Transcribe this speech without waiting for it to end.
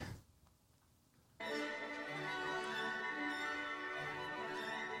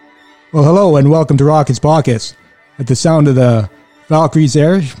Well, hello and welcome to Rockets Pockets. At the sound of the Valkyries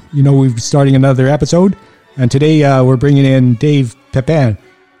there, you know we're starting another episode. And today we're bringing in Dave Pepin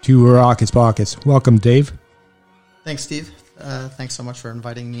to Rockets Pockets. Welcome, Dave. Thanks, Steve. Thanks so much for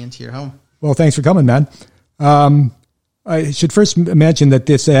inviting me into your home. Well, thanks for coming, man. I should first mention that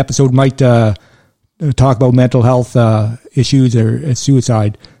this episode might talk about mental health issues or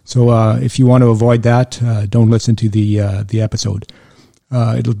suicide. So if you want to avoid that, don't listen to the episode.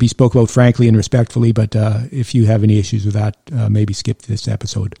 It'll be spoke about frankly and respectfully, but if you have any issues with that, maybe skip this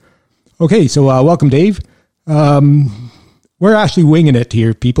episode. Okay, so welcome, Dave. We're actually winging it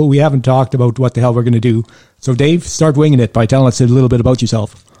here, people. We haven't talked about what the hell we're going to do. So, Dave, start winging it by telling us a little bit about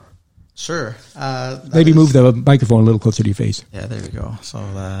yourself. Sure. Maybe move the microphone a little closer to your face. Yeah, there we go. So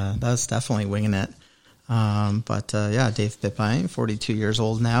that's definitely winging it. Dave Pepin, 42 years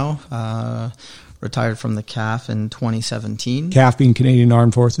old now. Retired from the CAF in 2017. CAF being Canadian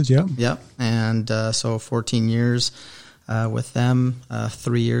Armed Forces, yeah. Yep. And so 14 years with them,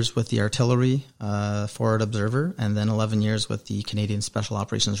 3 years with the artillery, forward observer, and then 11 years with the Canadian Special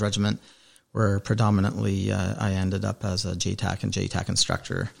Operations Regiment, where predominantly I ended up as a JTAC and JTAC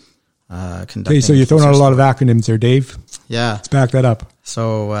instructor. Okay, so you're throwing out a lot of acronyms there, Dave. Yeah. Let's back that up.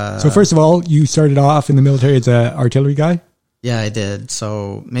 So first of all, you started off in the military as an artillery guy? Yeah, I did.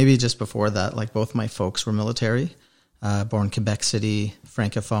 So maybe just before that, like both my folks were military, born Quebec City,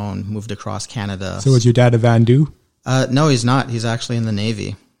 Francophone, moved across Canada. So was your dad a Vandu? No, he's not. He's actually in the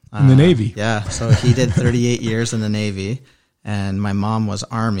Navy. In the Navy? Yeah. So he did 38 years in the Navy. And my mom was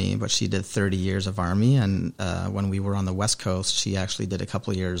Army, but she did 30 years of Army. And when we were on the West Coast, she actually did a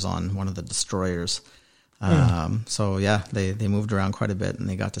couple of years on one of the destroyers. So yeah, they moved around quite a bit and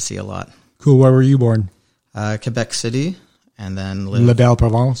they got to see a lot. Cool. Where were you born? Quebec City. And then La Belle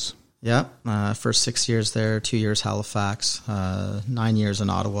Provence. Yeah, first 6 years there, 2 years Halifax, 9 years in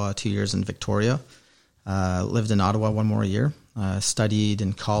Ottawa, 2 years in Victoria. Lived in Ottawa one more year. Studied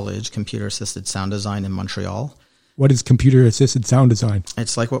in college computer-assisted sound design in Montreal. What is computer-assisted sound design?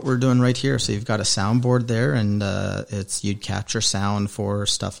 It's like what we're doing right here. So you've got a soundboard there, and you'd capture sound for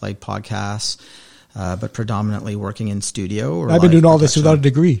stuff like podcasts, but predominantly working in studio. Or I've been doing all this without a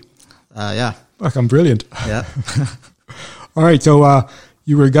degree. Yeah. Fuck, I'm brilliant. Yeah. All right, so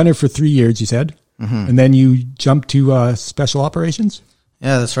you were a gunner for 3 years, you said, and then you jumped to special operations?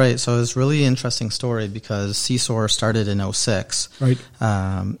 Yeah, that's right. So it's a really interesting story because CSOR started in 2006. Right.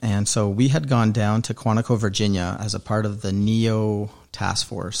 And so we had gone down to Quantico, Virginia as a part of the NEO task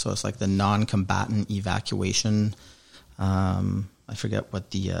force. So it's like the non-combatant evacuation. I forget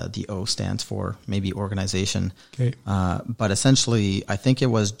what the O stands for, maybe organization. Okay. But essentially, I think it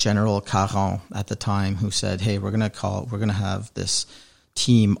was General Caron at the time who said, hey, we're going to have this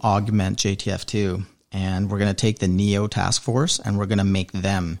team augment JTF2, and we're going to take the NEO task force and we're going to make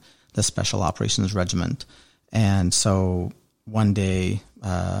them the Special Operations Regiment. And so one day,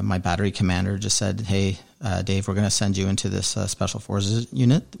 my battery commander just said, hey, Dave, we're going to send you into this Special Forces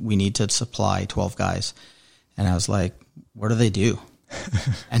unit. We need to supply 12 guys. And I was like, what do they do?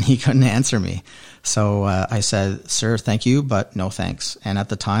 And he couldn't answer me. So I said, sir, thank you, but no thanks. And at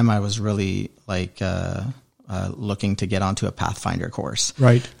the time I was really like looking to get onto a Pathfinder course.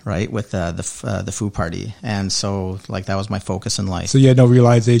 Right, with the Foo Party. And so like that was my focus in life. So you had no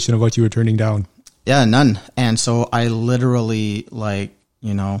realization of what you were turning down? Yeah, none. And so I literally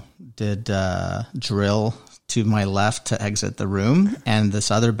did drill to my left to exit the room. And this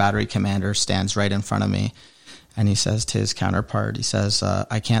other battery commander stands right in front of me. And he says to his counterpart, he says,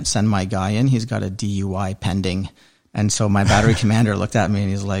 I can't send my guy in. He's got a DUI pending. And so my battery commander looked at me and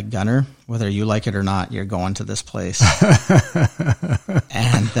he's like, Gunner, whether you like it or not, you're going to this place.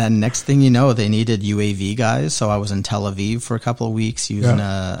 And then next thing you know, they needed UAV guys. So I was in Tel Aviv for a couple of weeks using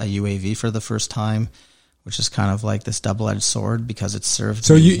a UAV for the first time, which is kind of like this double-edged sword because it served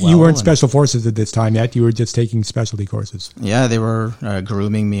So you weren't special forces at this time yet? You were just taking specialty courses? Yeah, they were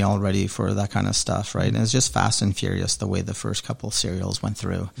grooming me already for that kind of stuff, right? And it's just fast and furious the way the first couple of serials went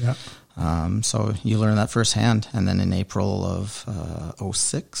through. Yeah. So you learn that firsthand. And then in April of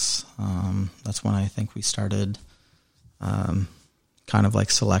 2006, that's when I think we started kind of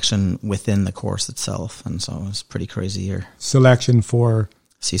like selection within the course itself. And so it was a pretty crazy year. Selection for?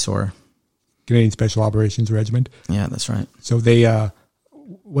 CSOR. Canadian Special Operations Regiment. Yeah, that's right. So they,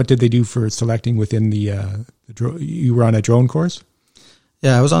 what did they do for selecting within the you were on a drone course?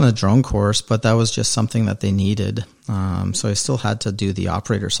 Yeah, I was on a drone course, but that was just something that they needed. So I still had to do the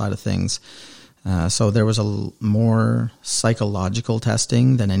operator side of things. So there was more psychological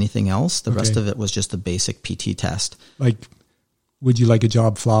testing than anything else. The rest of it was just the basic PT test. Like would you like a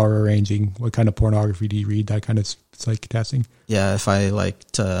job flower arranging? What kind of pornography do you read? That kind of psych testing? Yeah, if I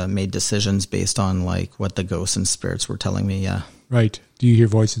made decisions based on like what the ghosts and spirits were telling me, yeah. Right. Do you hear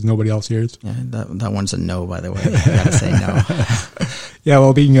voices nobody else hears? Yeah, that one's a no, by the way. I gotta say no. Yeah,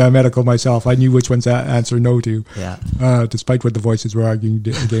 well, being medical myself, I knew which ones to answer no to. Yeah. Despite what the voices were arguing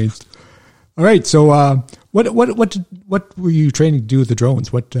against. All right. So, what were you training to do with the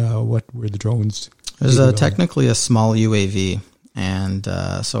drones? What were the drones? It was technically a small UAV, and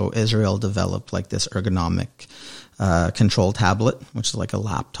so Israel developed like this ergonomic control tablet, which is like a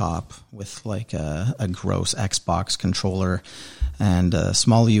laptop with like a gross Xbox controller, and a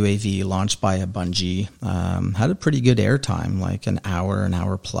small UAV launched by a Bungie. Had a pretty good airtime, like an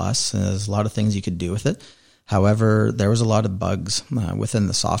hour plus. There's a lot of things you could do with it. However, there was a lot of bugs within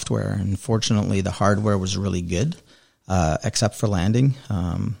the software, and fortunately the hardware was really good. Except for landing.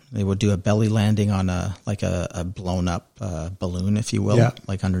 They would do a belly landing on a blown up balloon, if you will,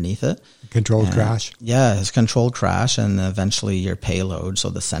 like underneath it. Controlled crash. Yeah, it's controlled crash, and eventually your payload, so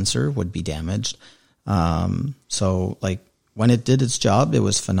the sensor would be damaged. So like when it did its job, it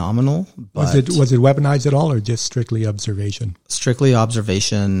was phenomenal. But was it weaponized at all, or just strictly observation? Strictly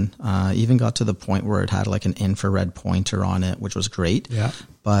observation. Even got to the point where it had like an infrared pointer on it, which was great. Yeah.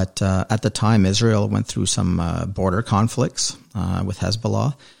 But at the time, Israel went through some border conflicts with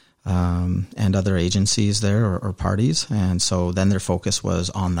Hezbollah and other agencies there or parties. And so then their focus was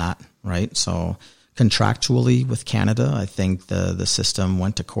on that, right? So contractually with Canada, I think the system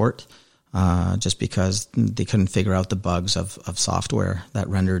went to court just because they couldn't figure out the bugs of software that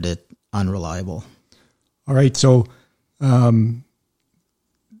rendered it unreliable. All right. So did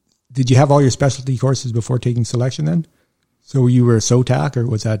you have all your specialty courses before taking selection then? So you were a SOTAC, or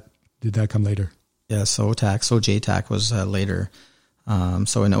did that come later? Yeah, SOTAC. So JTAC was later.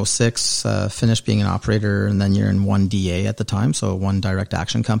 So in 06, finished being an operator, and then you're in 1DA at the time, so one direct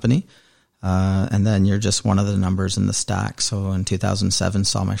action company. And then you're just one of the numbers in the stack. So in 2007,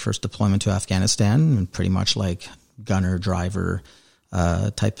 saw my first deployment to Afghanistan, and pretty much like gunner, driver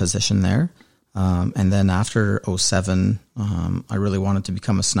type position there. And then after 07, I really wanted to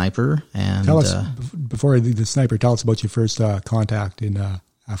become a sniper. And tell us, before the sniper, tell us about your first contact in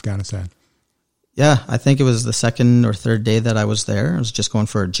Afghanistan. Yeah, I think it was the second or third day that I was there. I was just going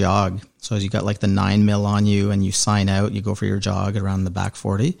for a jog. So you got like the 9mm on you, and you sign out, you go for your jog around the back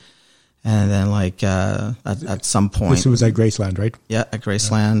 40. And then like at some point... This was at Graceland, right? Yeah, at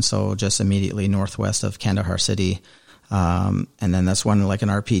Graceland. Yeah. So just immediately northwest of Kandahar city. And then that's when like an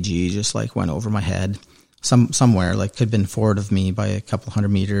RPG just like went over my head somewhere, like could have been forward of me by a couple hundred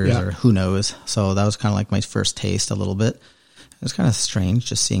meters or who knows. So that was kind of like my first taste a little bit. It was kind of strange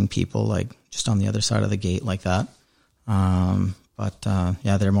just seeing people like just on the other side of the gate like that. But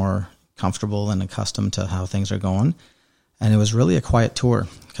they're more comfortable and accustomed to how things are going. And it was really a quiet tour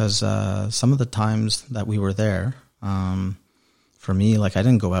because some of the times that we were there, for me, like I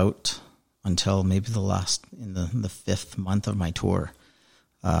didn't go out until maybe in the fifth month of my tour.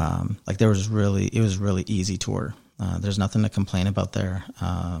 Like it was really easy tour. There's nothing to complain about there.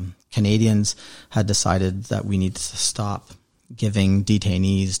 Canadians had decided that we need to stop giving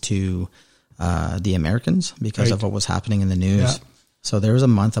detainees to the Americans because of what was happening in the news. Yeah. So there was a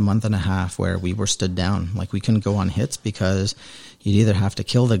month and a half where we were stood down. Like we couldn't go on hits because you'd either have to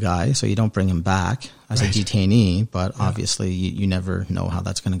kill the guy so you don't bring him back as a detainee, but obviously you never know how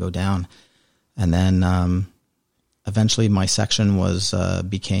that's going to go down. And then eventually my section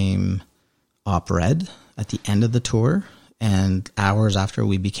became Op Red at the end of the tour. And hours after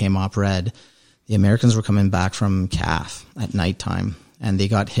we became Op Red, the Americans were coming back from CAF at nighttime, and they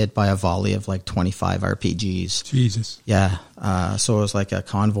got hit by a volley of like 25 RPGs. Jesus. Yeah. So it was like a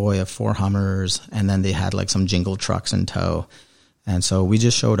convoy of 4 Hummers, and then they had like some jingle trucks in tow. And so we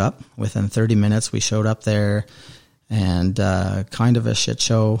just showed up. Within 30 minutes, we showed up there, and kind of a shit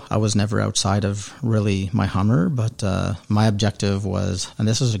show. I was never outside of really my Hummer, but my objective was, and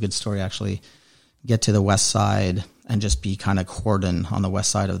this is a good story actually, get to the west side and just be kind of cordon on the west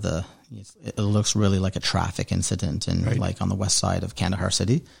side of it looks really like a traffic incident like on the west side of Kandahar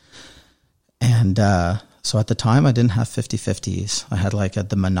city. And so at the time I didn't have 50-50s. I had like the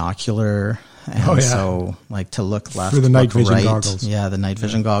monocular, and so like to look left, for the night vision right. goggles. Yeah, the night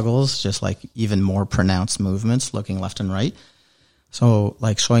vision goggles, just like even more pronounced movements, looking left and right. So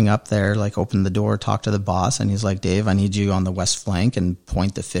like showing up there, like open the door, talk to the boss, and he's like, Dave, I need you on the west flank, and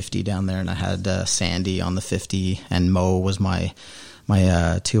point the 50 down there. And I had Sandy on the 50, and Mo was my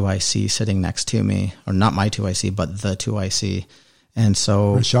 2IC sitting next to me, or not my 2IC, but the 2IC. And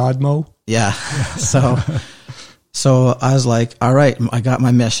so Rashad Mo. Yeah. So So I was like, all right, I got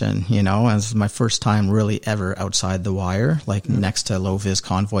my mission, you know, and this is my first time really ever outside the wire, like next to low vis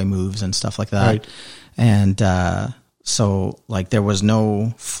convoy moves and stuff like that. Right. And, so like there was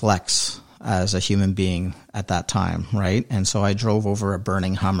no flex as a human being at that time. Right. And so I drove over a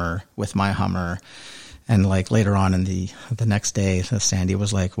burning Hummer with my Hummer. And like later on in the next day, Sandy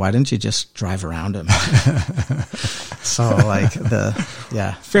was like, why didn't you just drive around him? So like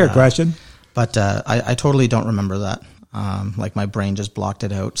Fair question. But I totally don't remember that. Like my brain just blocked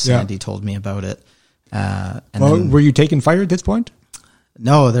it out. Sandy told me about it. Were you taking fire at this point?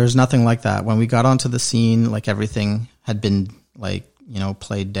 No, there's nothing like that. When we got onto the scene, like everything had been like, you know,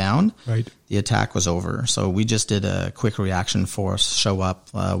 played down. Right. The attack was over. So we just did a quick reaction force show up.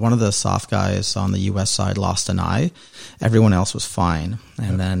 One of the soft guys on the U.S. side lost an eye. Everyone else was fine.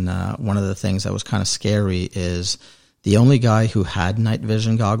 And then one of the things that was kind of scary is the only guy who had night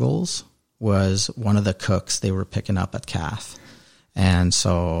vision goggles was one of the cooks they were picking up at CAF. And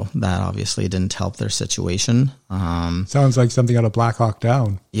so that obviously didn't help their situation. Sounds like something out of Black Hawk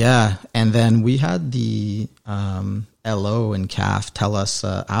Down. Yeah. And then we had the LO in CAF tell us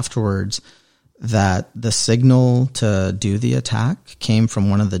afterwards that the signal to do the attack came from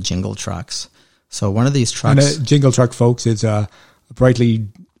one of the jingle trucks. So one of these trucks... And a jingle truck, folks, is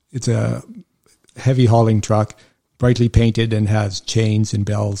it's a heavy hauling truck, brightly painted and has chains and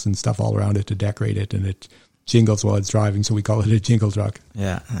bells and stuff all around it to decorate it, and it jingles while it's driving, so we call it a jingle truck.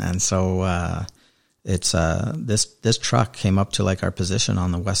 Yeah, and so it's this truck came up to like our position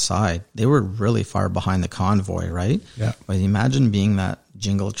on the west side. They were really far behind the convoy, right? Yeah. But imagine being that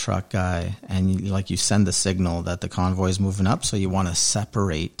jingle truck guy, and you send the signal that the convoy is moving up, so you want to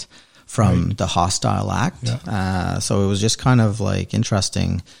separate from the hostile act. Yeah. So it was just kind of like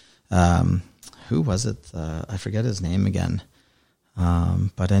interesting. Who was it? I forget his name again.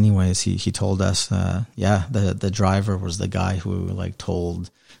 But anyways, he told us, the driver was the guy who like told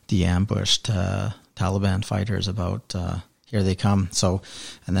the ambushed Taliban fighters about here they come. So,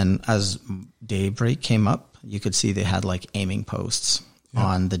 and then as daybreak came up, you could see they had like aiming posts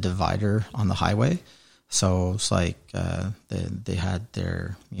on the divider on the highway. So it's like they had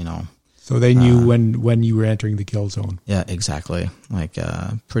their, you know. So they knew when you were entering the kill zone. Yeah, exactly. Like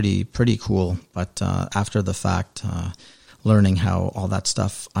pretty cool. But after the fact, learning how all that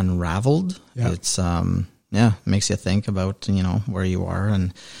stuff unraveled, it's makes you think about, you know, where you are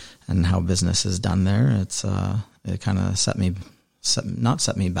and how business is done there. It's it kind of not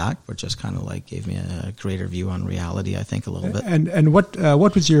set me back, but just kind of like gave me a greater view on reality, I think, a little bit. And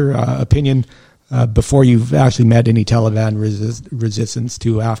what was your opinion before you've actually met any Taliban resistance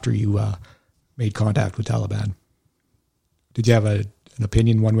to after you made contact with Taliban? Did you have an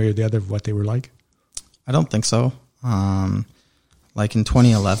opinion one way or the other of what they were like? I don't think so. Like in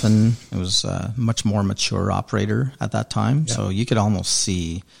 2011, it was a much more mature operator at that time. Yeah. So you could almost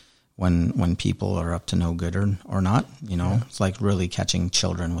see when people are up to no good or not, you know. It's like really catching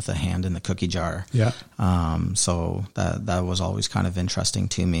children with a hand in the cookie jar. Yeah. So that was always kind of interesting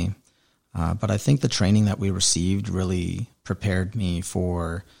to me. But I think the training that we received really prepared me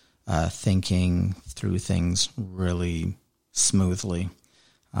for thinking through things really smoothly.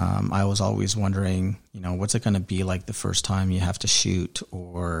 I was always wondering, you know, what's it going to be like the first time you have to shoot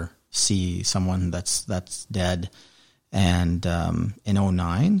or see someone that's dead. And in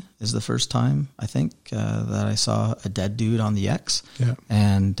 2009 is the first time, I think, that I saw a dead dude on the X. Yeah.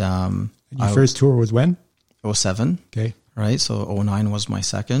 And your first tour was when? 2007. Okay. Right. So 2009 was my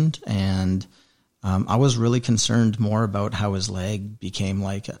second. And I was really concerned more about how his leg became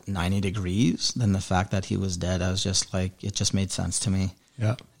like 90 degrees than the fact that he was dead. I was just like, it just made sense to me.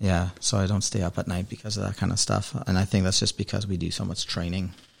 Yeah. Yeah. So I don't stay up at night because of that kind of stuff. And I think that's just because we do so much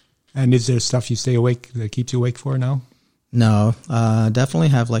training. And is there stuff you stay awake that keeps you awake for now? No, definitely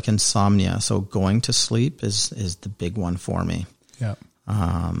have like insomnia. So going to sleep is the big one for me. Yeah.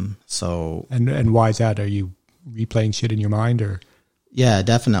 So. And why is that? Are you replaying shit in your mind or? Yeah,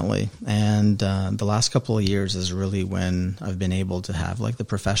 definitely. And the last couple of years is really when I've been able to have like the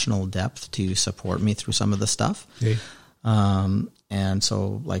professional depth to support me through some of the stuff. Okay. And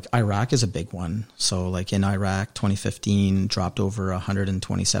so like Iraq is a big one. So like in Iraq, 2015 dropped over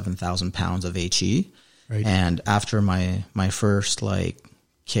 127,000 pounds of HE. Right. And after my first like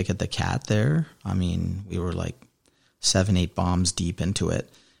kick at the cat there, I mean, we were like 7-8 bombs deep into it.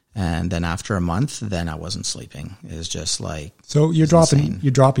 And then after a month, then I wasn't sleeping. It was just like, so you're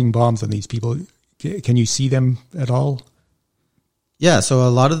dropping bombs on these people. Can you see them at all? Yeah. So a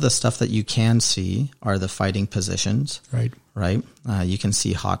lot of the stuff that you can see are the fighting positions. Right. Right. You can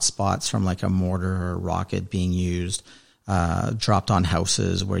see hot spots from like a mortar or a rocket being used. dropped on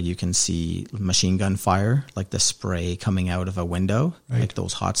houses where you can see machine gun fire, like the spray coming out of a window, like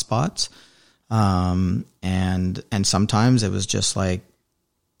those hot spots. And sometimes it was just like,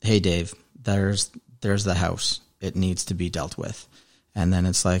 hey, Dave, there's the house. It needs to be dealt with. And then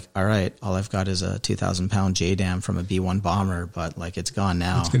it's like, all right, all I've got is a 2,000-pound JDAM from a B-1 bomber, but like it's gone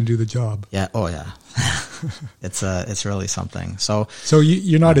now. It's going to do the job. Yeah. Oh yeah. It's really something. So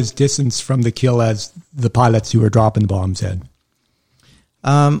you're not as distanced from the kill as the pilots who were dropping the bombs in.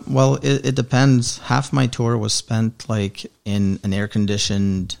 Well, it depends. Half my tour was spent like in an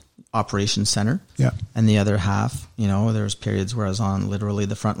air-conditioned operations center. Yeah. And the other half, there was periods where I was on literally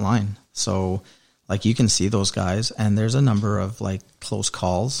the front line. So like you can see those guys, and there's a number of like close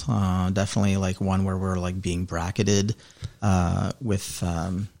calls. Definitely like one where we're like being bracketed with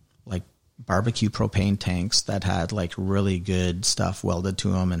like barbecue propane tanks that had like really good stuff welded to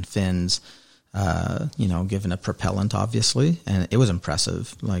them and fins, given a propellant obviously. And it was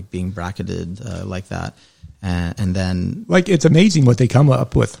impressive, like being bracketed like that. And then like, it's amazing what they come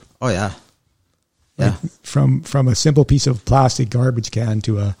up with. Oh yeah. Yeah. Like from a simple piece of plastic garbage can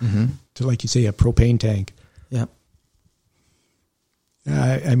to to, like you say, a propane tank. Yep.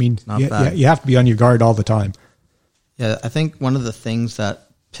 I mean, you have to be on your guard all the time. Yeah, I think one of the things that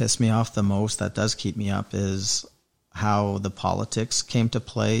pissed me off the most, that does keep me up, is how the politics came to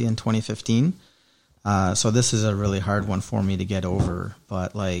play in 2015. So this is a really hard one for me to get over,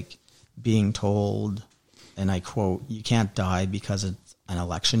 but like being told, and I quote, you can't die because it's an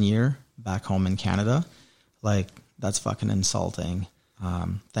election year back home in Canada, like that's fucking insulting.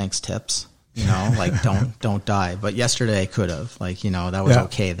 Thanks tips, like don't die. But yesterday I could have, like, that was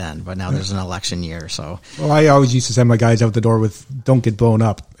okay then, but now there's an election year. So, well, I always used to send my guys out the door with "don't get blown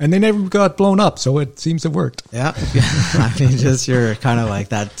up," and they never got blown up. So it seems to have worked. Yeah. I mean, just you're kind of like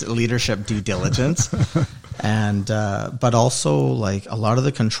that leadership due diligence. And, but also like a lot of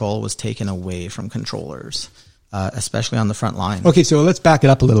the control was taken away from controllers, especially on the front line. Okay. So let's back it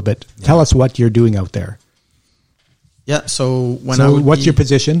up a little bit. Yeah. Tell us what you're doing out there. Yeah. So what's your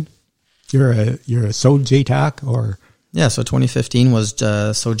position? You're a SOJTAC or? Yeah. So 2015 was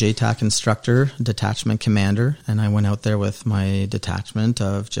SOJTAC instructor, detachment commander. And I went out there with my detachment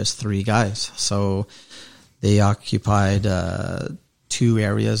of just 3 guys. So they occupied, 2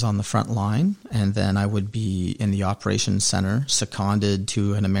 areas on the front line. And then I would be in the operations center, seconded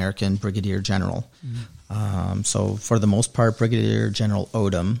to an American brigadier general. So for the most part, Brigadier General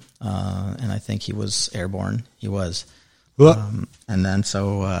Odom, and I think he was airborne. He was. And then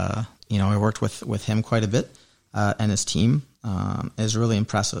I worked with him quite a bit, and his team is really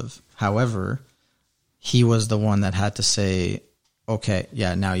impressive. However, he was the one that had to say, okay,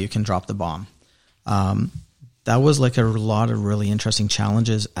 yeah, now you can drop the bomb. That was like a lot of really interesting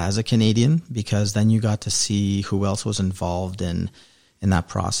challenges as a Canadian, because then you got to see who else was involved in that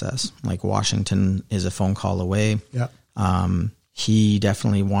process. Like Washington is a phone call away. Yeah. He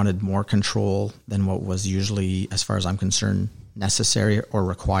definitely wanted more control than what was usually, as far as I'm concerned, necessary or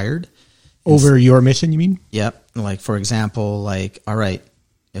required. Over your mission, you mean? Yep. Like, for example, like, all right,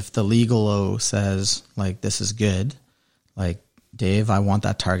 if the legal O says, like, this is good, like, Dave, I want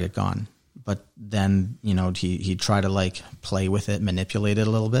that target gone. But then, he'd try to, like, play with it, manipulate it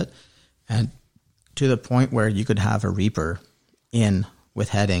a little bit. And to the point where you could have a Reaper in with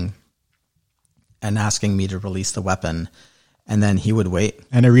heading and asking me to release the weapon, and then he would wait.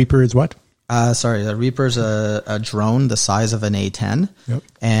 And a Reaper is what? The Reaper's a drone the size of an A-10, yep.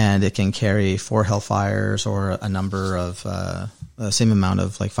 And it can carry 4 Hellfires or a number of the same amount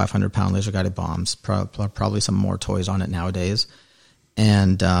of like 500-pound laser-guided bombs, probably some more toys on it nowadays.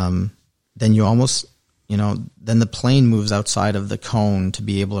 And then you almost, then the plane moves outside of the cone to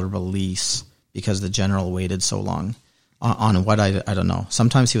be able to release, because the general waited so long. On what I don't know.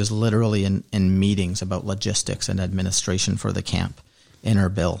 Sometimes he was literally in meetings about logistics and administration for the camp in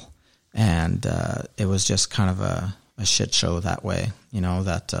Erbil. And it was just kind of a shit show that way,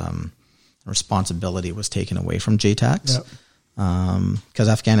 that responsibility was taken away from JTACs. Yep. Because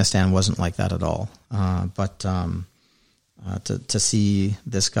Afghanistan wasn't like that at all. But to see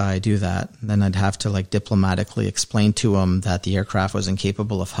this guy do that, then I'd have to like diplomatically explain to him that the aircraft was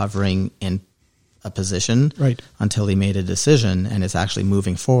incapable of hovering in a position until he made a decision, and it's actually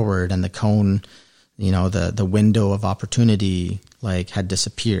moving forward, and the cone, the window of opportunity like had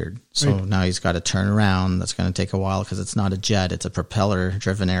disappeared. So now he's got to turn around. That's going to take a while because it's not a jet, it's a propeller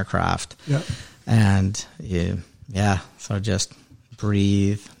driven aircraft. Yeah. And so just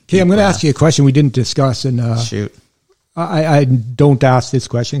breathe. Okay, I'm going to ask you a question we didn't discuss, and shoot. I don't ask this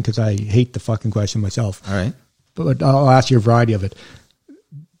question because I hate the fucking question myself. All right. But I'll ask you a variety of it.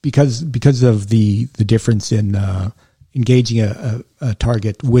 Because of the difference in engaging a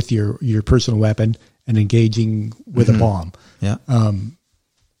target with your personal weapon and engaging with a bomb. Yeah.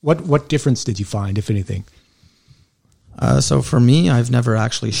 What difference did you find, if anything? So for me, I've never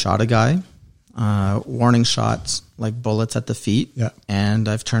actually shot a guy. Warning shots, like bullets at the feet. Yeah. And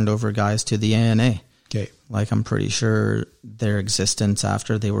I've turned over guys to the ANA. Okay. Like, I'm pretty sure their existence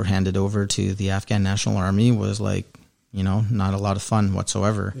after they were handed over to the Afghan National Army was like, not a lot of fun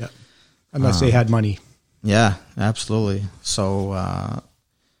whatsoever. Yeah. Unless they had money. Yeah, absolutely. So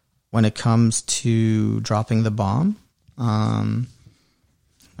when it comes to dropping the bomb, I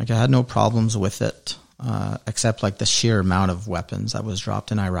had no problems with it, except like the sheer amount of weapons that was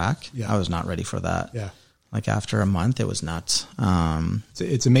dropped in Iraq. Yeah. I was not ready for that. Yeah. Like, after a month, it was nuts.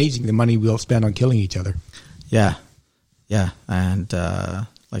 It's amazing the money we'll spend on killing each other. Yeah. Yeah. And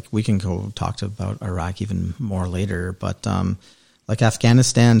like, we can go talk about Iraq even more later, but like,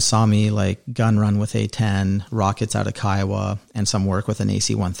 Afghanistan saw me like gun run with A-10, rockets out of Kiowa, and some work with an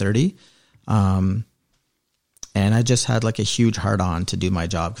AC-130. And I just had like a huge heart on to do my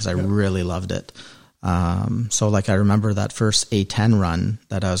job because I really loved it. So like, I remember that first A-10 run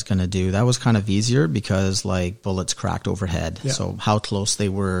that I was going to do, that was kind of easier because like bullets cracked overhead. Yeah. So how close they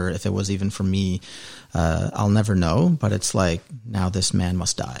were, if it was even for me, I'll never know, but it's like, now this man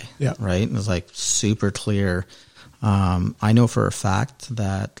must die. Yeah. Right. It was like super clear. I know for a fact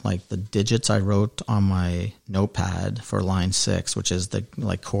that like the digits I wrote on my notepad for line 6, which is the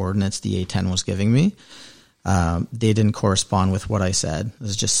like coordinates the A-10 was giving me, they didn't correspond with what I said. I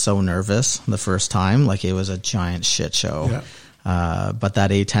was just so nervous the first time, like it was a giant shit show. Yeah. But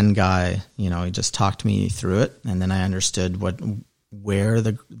that A-10 guy, he just talked me through it, and then I understood where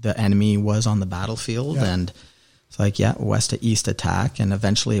the enemy was on the battlefield. Yeah. And it's like, west to east attack, and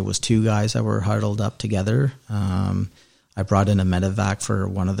eventually it was 2 guys that were huddled up together. I brought in a medevac for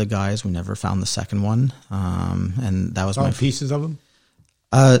one of the guys. We never found the second one, and that was pieces of them.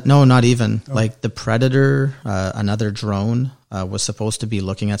 No, not even. Oh. Like the Predator, another drone, was supposed to be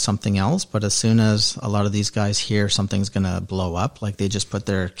looking at something else, but as soon as a lot of these guys hear something's going to blow up, like they just put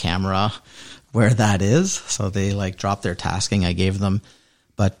their camera where that is. So they like dropped their tasking I gave them.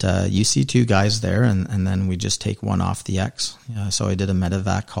 But you see 2 guys there, and then we just take one off the X. So I did a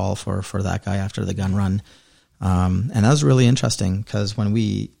medevac call for that guy after the gun run. And that was really interesting because when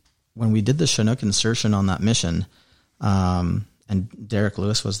we did the Chinook insertion on that mission, and Derek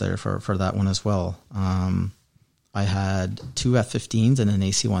Lewis was there for that one as well. I had 2 F-15s and an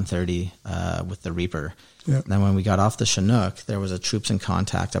AC-130 with the Reaper. Yep. Then when we got off the Chinook, there was a troops in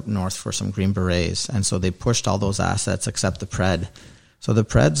contact up north for some Green Berets, and so they pushed all those assets except the Pred. So the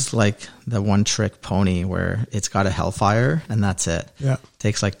Pred's like the one-trick pony where it's got a Hellfire, and that's it. Yeah. It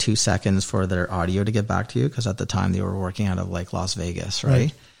takes like 2 seconds for their audio to get back to you, because at the time they were working out of like Las Vegas,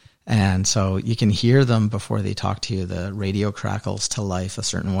 right? And so you can hear them before they talk to you. The radio crackles to life a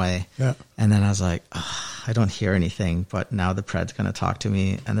certain way. Yeah. And then I was like, I don't hear anything, but now the Pred's going to talk to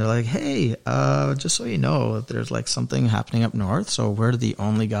me. And they're like, hey, just so you know, there's like something happening up north. So we're the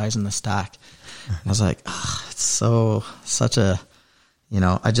only guys in the stack. And I was like, it's such a,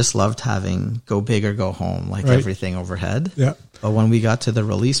 I just loved having go big or go home, like everything overhead. Yeah. But when we got to the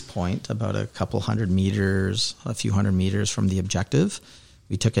release point, about a few hundred meters from the objective,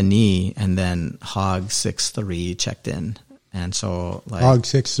 we took a knee, and then Hog 6-3 checked in. And so like Hog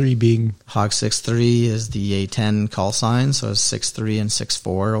 6-3 being Hog 6-3 is the A-10 call sign. So it's 6-3 and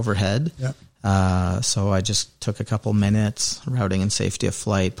 6-4 overhead. Yeah. So I just took a couple minutes, routing and safety of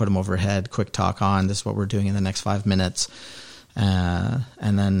flight, put them overhead, quick talk on, this is what we're doing in the next 5 minutes. And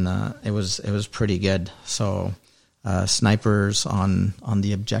then, it was pretty good. So, snipers on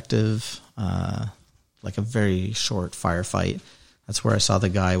the objective, like a very short firefight. That's where I saw the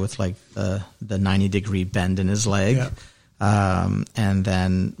guy with like the 90-degree bend in his leg. Yeah. And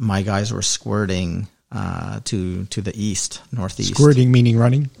then my guys were squirting to the northeast. Squirting meaning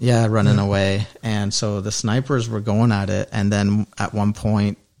running? Yeah, running away. And so the snipers were going at it. And then at one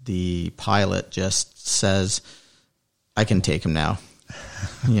point, the pilot just says, I can take him now.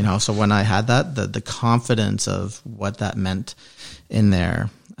 So when I had that, the confidence of what that meant in there.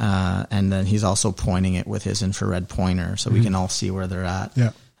 And then he's also pointing it with his infrared pointer so we can all see where they're at.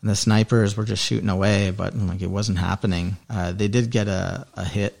 Yeah. And the snipers were just shooting away, but like it wasn't happening. They did get a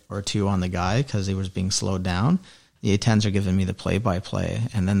hit or 2 on the guy because he was being slowed down. The A-10s are giving me the play-by-play,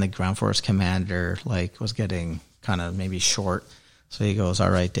 and then the ground force commander like was getting kind of maybe short. So he goes, all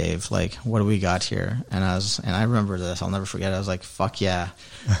right, Dave, like, what do we got here? And I remember this, I'll never forget. I was like, fuck yeah,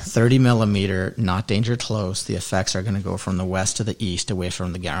 30 millimeter, not danger close. The effects are going to go from the west to the east away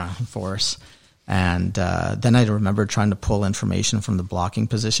from the ground force. And then I remember trying to pull information from the blocking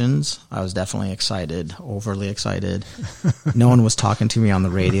positions. I was definitely excited, overly excited. No one was talking to me on the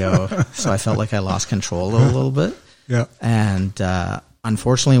radio, so I felt like I lost control a little bit. Yeah. And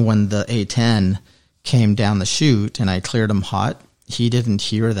unfortunately, when the A10 came down the chute and I cleared him hot, he didn't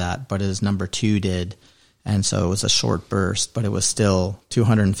hear that, but his number 2 did. And so it was a short burst, but it was still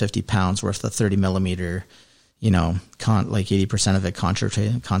 250 pounds worth of 30 millimeter, like 80% of it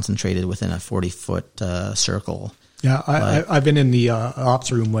concentrated within a 40-foot circle. Yeah, I've been in the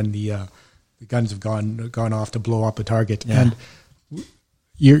ops room when the guns have gone off to blow up a target, and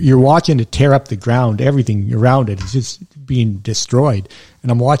you're watching it tear up the ground. Everything around it is just being destroyed.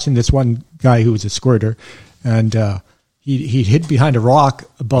 And I'm watching this one guy who was a squirter, and he hid behind a rock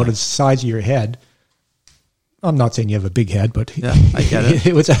about the size of your head. I'm not saying you have a big head, but yeah, I get it.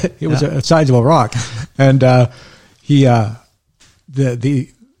 It was a sizable rock, and he's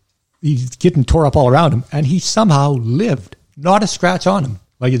getting tore up all around him, and he somehow lived. Not a scratch on him.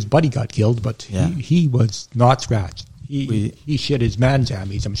 Like his buddy got killed, but he was not scratched. He shit his man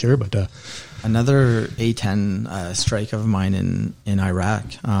jammies, I'm sure. But another A-10 strike of mine in Iraq,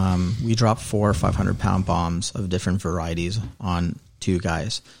 we dropped 400 or 500 pound bombs of different varieties on 2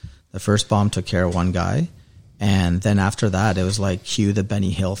 guys. The first bomb took care of 1 guy. And then after that, it was like cue the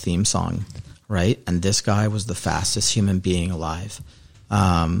Benny Hill theme song, right? And this guy was the fastest human being alive.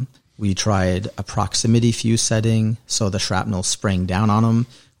 We tried a proximity fuse setting, so the shrapnel spraying down on him.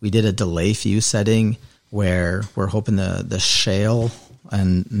 We did a delay fuse setting where we're hoping the shale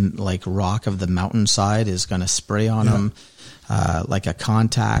and like rock of the mountainside is going to spray on him. Like a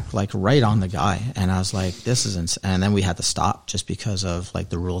contact, like right on the guy. And I was like, this is insane. And then we had to stop just because of like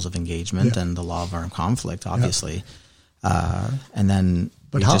the rules of engagement and the law of armed conflict, obviously. And then,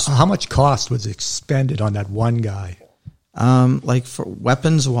 but how much cost was expended on that one guy? Like for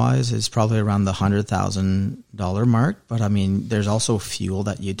weapons wise, it's probably around the $100,000 mark. But I mean, there's also fuel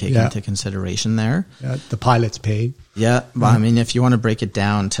that you take into consideration there. Yeah, the pilots paid. Yeah, but I mean, if you want to break it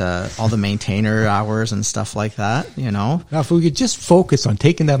down to all the maintainer hours and stuff like that, Now, if we could just focus on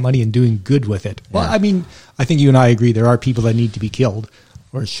taking that money and doing good with it. Well, I mean, I think you and I agree there are people that need to be killed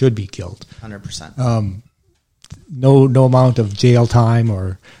or should be killed. 100%. No amount of jail time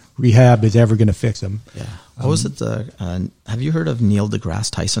or rehab is ever going to fix them. Yeah. What was it? Have you heard of Neil deGrasse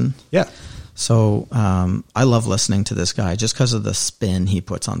Tyson? Yeah. So I love listening to this guy just because of the spin he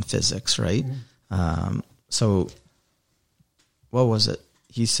puts on physics, right? So what was it?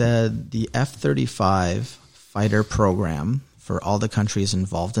 He said the F-35 fighter program for all the countries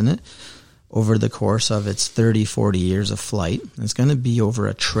involved in it over the course of its 30, 40 years of flight is going to be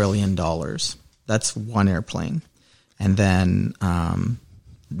over $1 trillion. That's one airplane. And then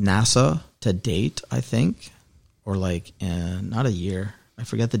NASA to date, I think, or like not a year. I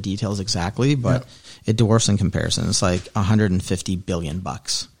forget the details exactly, but it dwarfs in comparison. It's like $150 billion.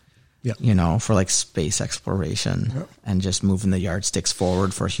 Yeah. For like space exploration and just moving the yardsticks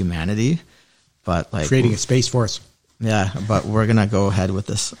forward for humanity. But like creating a space force. Yeah, but we're gonna go ahead with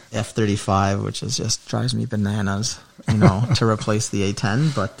this F-35, which is just drives me bananas, to replace the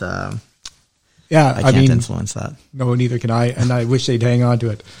A-10. But I can't influence that. No, neither can I, and I wish they'd hang on to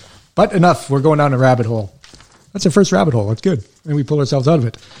it. But enough. We're going down a rabbit hole. That's the first rabbit hole. That's good, and we pull ourselves out of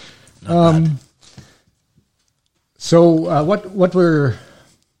it. So what we're,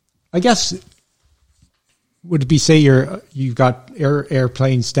 I guess, would it be say you've got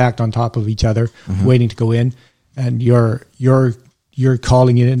airplanes stacked on top of each other, waiting to go in, and you're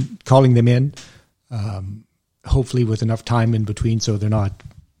calling them in, hopefully with enough time in between so they're not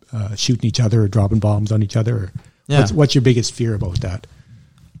shooting each other or dropping bombs on each other. What's your biggest fear about that?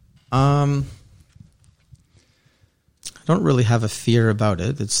 I don't really have a fear about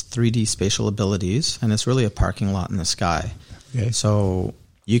it. It's 3D spatial abilities, and it's really a parking lot in the sky. Okay. So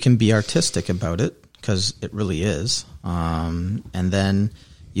you can be artistic about it because it really is. And then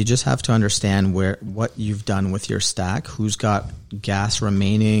you just have to understand what you've done with your stack, who's got gas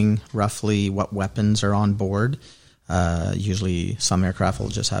remaining, roughly what weapons are on board. Usually some aircraft will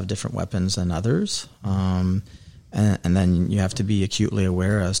just have different weapons than others. And then you have to be acutely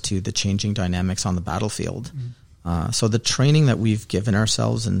aware as to the changing dynamics on the battlefield. So the training that we've given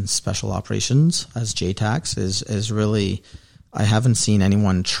ourselves in special operations as JTACs is really, I haven't seen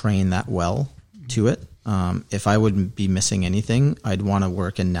anyone train that well to it. If I would be missing anything, I'd want to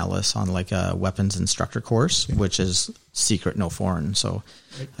work in Nellis on like a weapons instructor course, which is secret, no foreign. So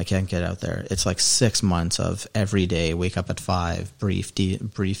I can't get out there. It's like 6 months of every day, wake up at 5, brief,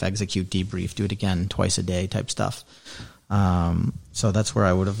 execute, debrief, do it again twice a day type stuff. So that's where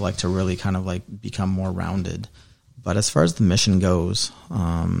I would have liked to really kind of like become more rounded. But as far as the mission goes,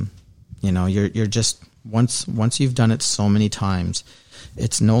 You know, you're just, once you've done it so many times,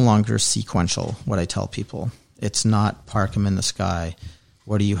 it's no longer sequential, what I tell people. It's not park them in the sky.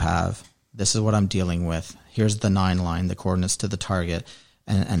 What do you have? This is what I'm dealing with. Here's the 9 line, the coordinates to the target,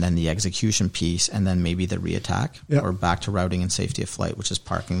 and then the execution piece, and then maybe the reattack, or back to routing and safety of flight, which is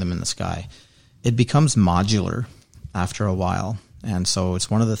parking them in the sky. It becomes modular after a while. And so it's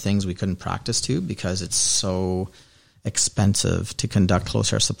one of the things we couldn't practice to because it's so expensive to conduct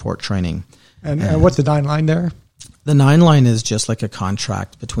close air support training. And what's the 9 line there? The 9 line is just like a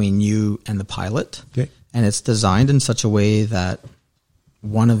contract between you and the pilot. Okay. And it's designed in such a way that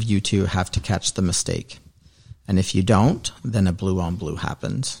one of you two have to catch the mistake. And if you don't, then a blue on blue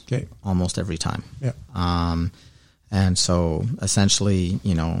happens almost every time. Yeah. And so essentially,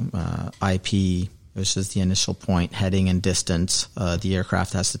 you know, IP, which is the initial point, heading and distance the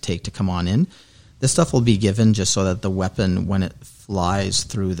aircraft has to take to come on in. This stuff will be given just so that the weapon, when it flies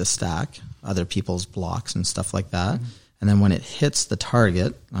through the stack, other people's blocks and stuff like that, and then when it hits the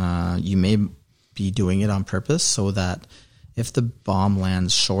target, you may be doing it on purpose so that if the bomb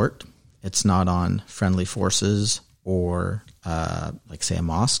lands short, it's not on friendly forces or like say a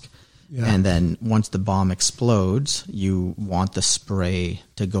mosque. Yeah. And then once the bomb explodes, you want the spray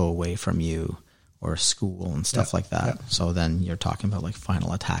to go away from you or a school and stuff like that. Yeah. So then you're talking about like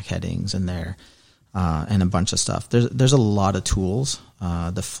final attack headings in there and a bunch of stuff. There's a lot of tools.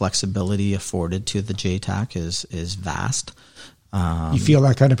 The flexibility afforded to the JTAC is vast. You feel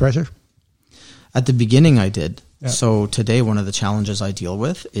that kind of pressure? At the beginning I did. Yeah. So today one of the challenges I deal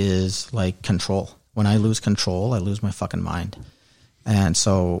with is like control. When I lose control, I lose my fucking mind. And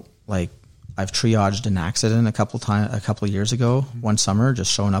so like I've triaged an accident a couple of years ago, one summer,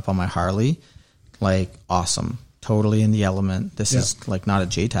 just showing up on my Harley, like awesome, totally in the element. This is like not a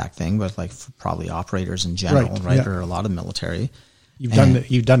JTAC thing, but like for probably operators in general, right? Yeah. Or a lot of military.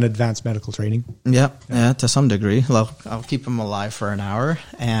 You've done advanced medical training. Yeah, to some degree. Well, I'll keep them alive for an hour.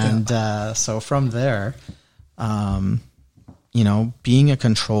 And so from there, you know, being a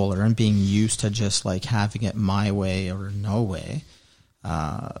controller and being used to just like having it my way or no way.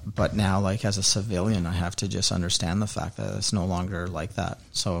 But now, like as a civilian, I have to just understand the fact that it's no longer like that.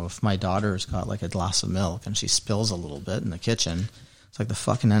 So if my daughter's got like a glass of milk and she spills a little bit in the kitchen, it's like the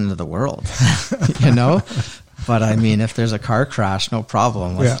fucking end of the world, you know? But I mean, if there's a car crash, no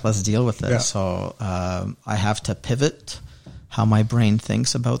problem. Let's deal with it. Yeah. So I have to pivot how my brain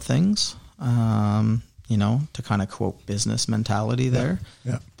thinks about things, you know, to kind of quote business mentality there.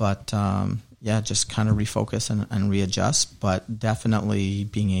 Yeah. But just kind of refocus and readjust. But definitely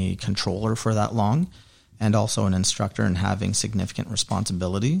being a controller for that long and also an instructor and having significant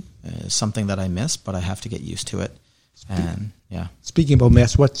responsibility is something that I miss, but I have to get used to it. And Speaking about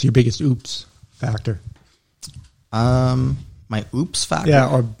mess, what's your biggest oops factor? My oops factor? Yeah,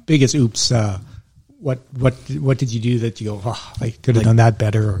 or biggest oops. What did you do that you go, oh, I could have done that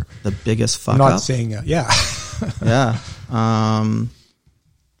better? Or the biggest fuck I'm up? not saying, yeah. Yeah.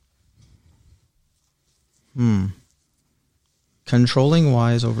 Controlling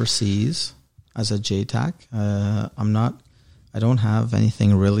wise overseas as a JTAC, I don't have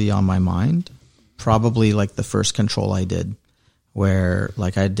anything really on my mind. Probably like the first control I did where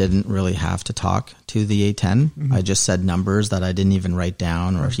like I didn't really have to talk to the A10. Mm-hmm. I just said numbers that I didn't even write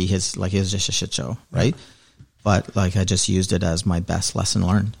down, or it was just a shit show, right? But like I just used it as my best lesson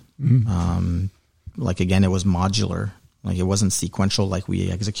learned. Mm-hmm. Like again, it was modular. Like it wasn't sequential like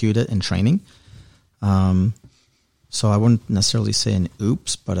we execute it in training. So I wouldn't necessarily say an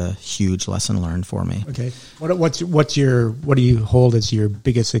oops, but a huge lesson learned for me. Okay. What do you hold as your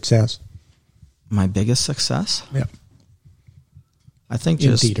biggest success? My biggest success? Yeah. I think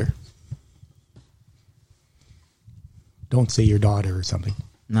in theater. Don't say your daughter or something.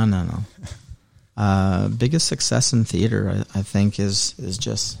 No. Biggest success in theater, I think, is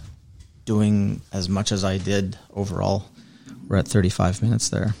just doing as much as I did overall. We're at 35 minutes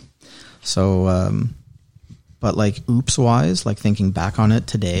there. So, but like oops wise, like thinking back on it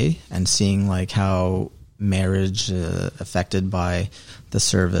today and seeing like how marriage affected by the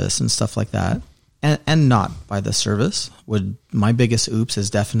service and stuff like that. And not by the service. My biggest oops is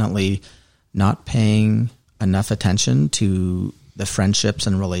definitely not paying enough attention to the friendships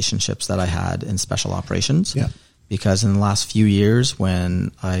and relationships that I had in special operations. Yeah. Because in the last few years,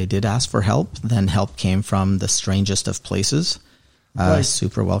 when I did ask for help, then help came from the strangest of places.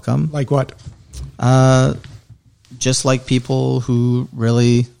 Super welcome. Like what? Just like people who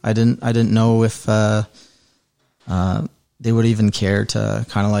really I didn't know if they would even care to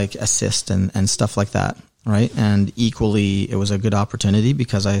kind of like assist and stuff like that, right? And equally, it was a good opportunity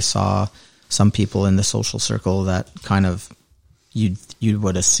because I saw some people in the social circle that kind of you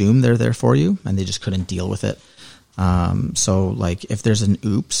would assume they're there for you, and they just couldn't deal with it. So like if there's an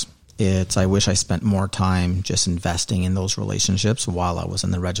oops, I wish I spent more time just investing in those relationships while I was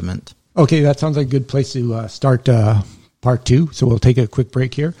in the regiment. Okay, that sounds like a good place to start part 2. So we'll take a quick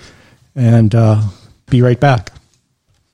break here and be right back.